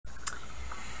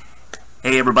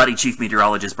Hey everybody, Chief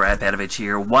Meteorologist Brad Patovich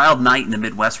here. Wild night in the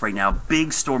Midwest right now.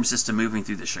 Big storm system moving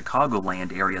through the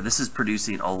Chicagoland area. This is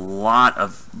producing a lot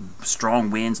of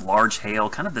strong winds, large hail,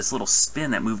 kind of this little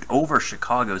spin that moved over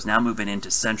Chicago is now moving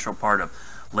into central part of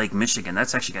Lake Michigan.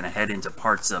 That's actually going to head into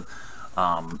parts of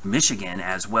Michigan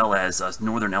as well as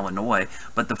northern Illinois.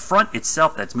 But the front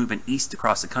itself that's moving east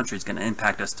across the country is going to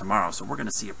impact us tomorrow. So we're going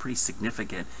to see a pretty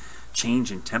significant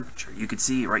change in temperature. You can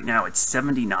see right now it's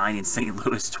 79 in St.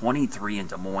 Louis, 23 in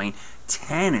Des Moines,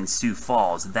 10 in Sioux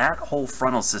Falls. That whole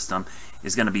frontal system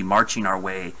is going to be marching our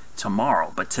way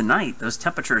tomorrow. But tonight, those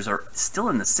temperatures are still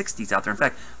in the 60s out there. In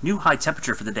fact, new high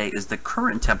temperature for the day is the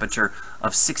current temperature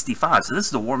of 65. So this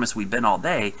is the warmest we've been all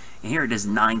day. And here it is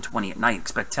 9:20 at night.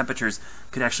 Expect temperatures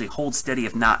could actually hold steady,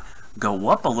 if not go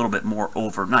up a little bit more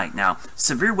overnight. Now,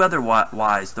 severe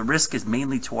weather-wise, the risk is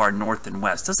mainly to our north and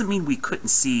west. Doesn't mean we couldn't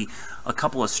see a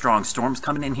couple of strong storms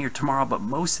coming in here tomorrow, but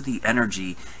most of the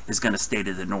energy is going to stay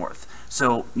to the north.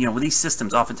 So, you know, with these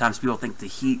systems, oftentimes people think the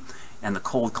heat and the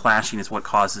cold clashing is what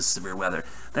causes severe weather.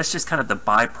 That's just kind of the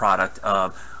byproduct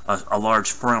of a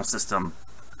large frontal system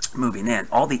moving in.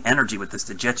 All the energy with this,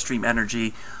 the jet stream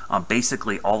energy,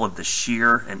 basically all of the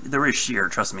shear, and there is shear,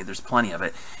 trust me, there's plenty of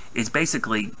it, is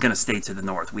basically going to stay to the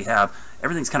north. We have,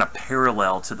 everything's kind of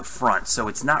parallel to the front, so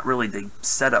it's not really the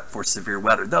setup for severe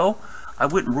weather, though I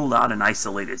wouldn't rule out an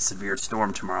isolated severe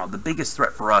storm tomorrow. The biggest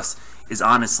threat for us is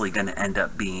honestly going to end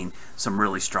up being some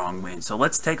really strong winds. So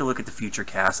let's take a look at the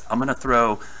futurecast. I'm going to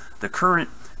throw the current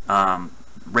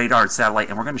radar and satellite,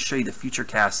 and we're going to show you the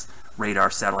futurecast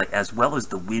radar satellite as well as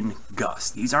the wind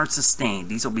gust. These aren't sustained.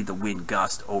 These will be the wind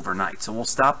gust overnight. So we'll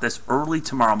stop this early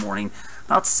tomorrow morning,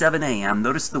 about 7 a.m.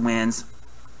 Notice the winds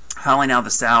howling out of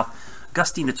the south,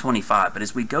 gusting to 25. But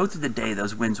as we go through the day,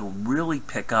 those winds will really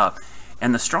pick up.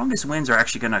 And the strongest winds are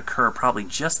actually going to occur probably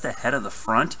just ahead of the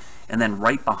front and then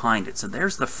right behind it. So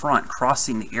there's the front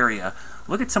crossing the area.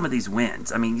 Look at some of these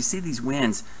winds. I mean, you see these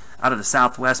winds out of the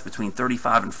southwest between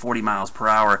 35 and 40 miles per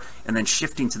hour and then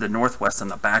shifting to the northwest on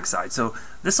the backside. So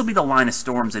this will be the line of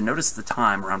storms, and notice the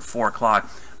time around 4 o'clock.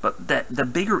 But the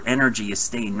bigger energy is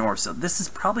staying north. So this is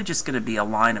probably just going to be a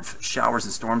line of showers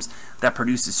and storms that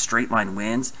produces straight line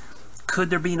winds. Could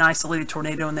there be an isolated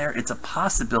tornado in there? It's a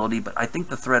possibility, but I think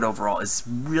the threat overall is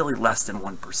really less than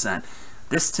 1%.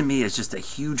 This to me is just a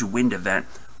huge wind event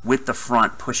with the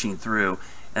front pushing through,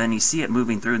 and then you see it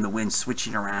moving through and the wind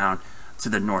switching around to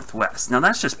the northwest. Now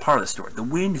that's just part of the story. The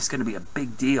wind is going to be a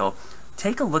big deal.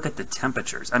 Take a look at the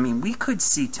temperatures. I mean, we could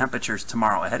see temperatures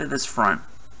tomorrow ahead of this front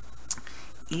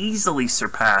easily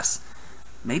surpass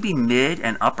maybe mid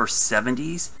and upper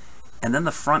 70s, and then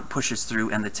the front pushes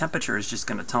through and the temperature is just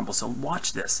going to tumble. So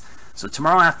watch this. So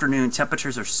tomorrow afternoon,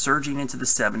 temperatures are surging into the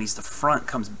 70s. The front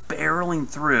comes barreling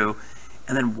through,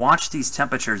 and then watch these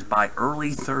temperatures by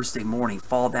early Thursday morning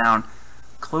fall down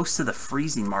close to the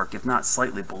freezing mark, if not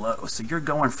slightly below. So you're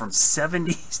going from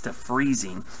 70s to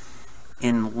freezing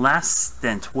in less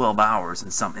than 12 hours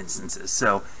in some instances.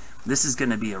 So this is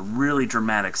going to be a really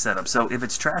dramatic setup. So if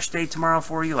it's trash day tomorrow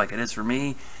for you, like it is for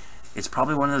me, it's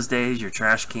probably one of those days your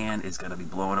trash can is going to be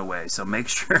blown away. So make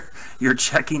sure you're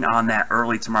checking on that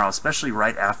early tomorrow, especially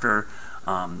right after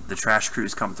the trash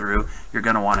crews come through. You're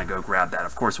going to want to go grab that.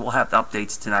 Of course, we'll have the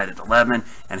updates tonight at 11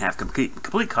 and have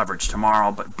complete coverage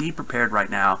tomorrow, but be prepared right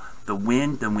now. The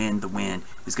wind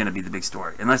is going to be the big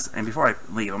story. And before I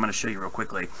leave, I'm going to show you real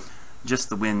quickly just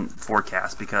the wind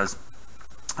forecast, because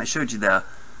I showed you the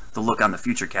look on the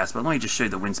futurecast, but let me just show you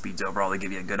the wind speeds overall to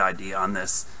give you a good idea on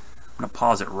this. I'm going to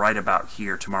pause it right about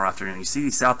here tomorrow afternoon. You see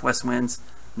these southwest winds?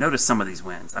 Notice some of these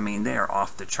winds. I mean, they are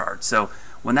off the chart. So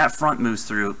when that front moves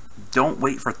through, don't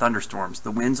wait for thunderstorms. The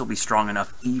winds will be strong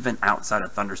enough even outside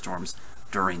of thunderstorms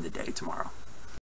during the day tomorrow.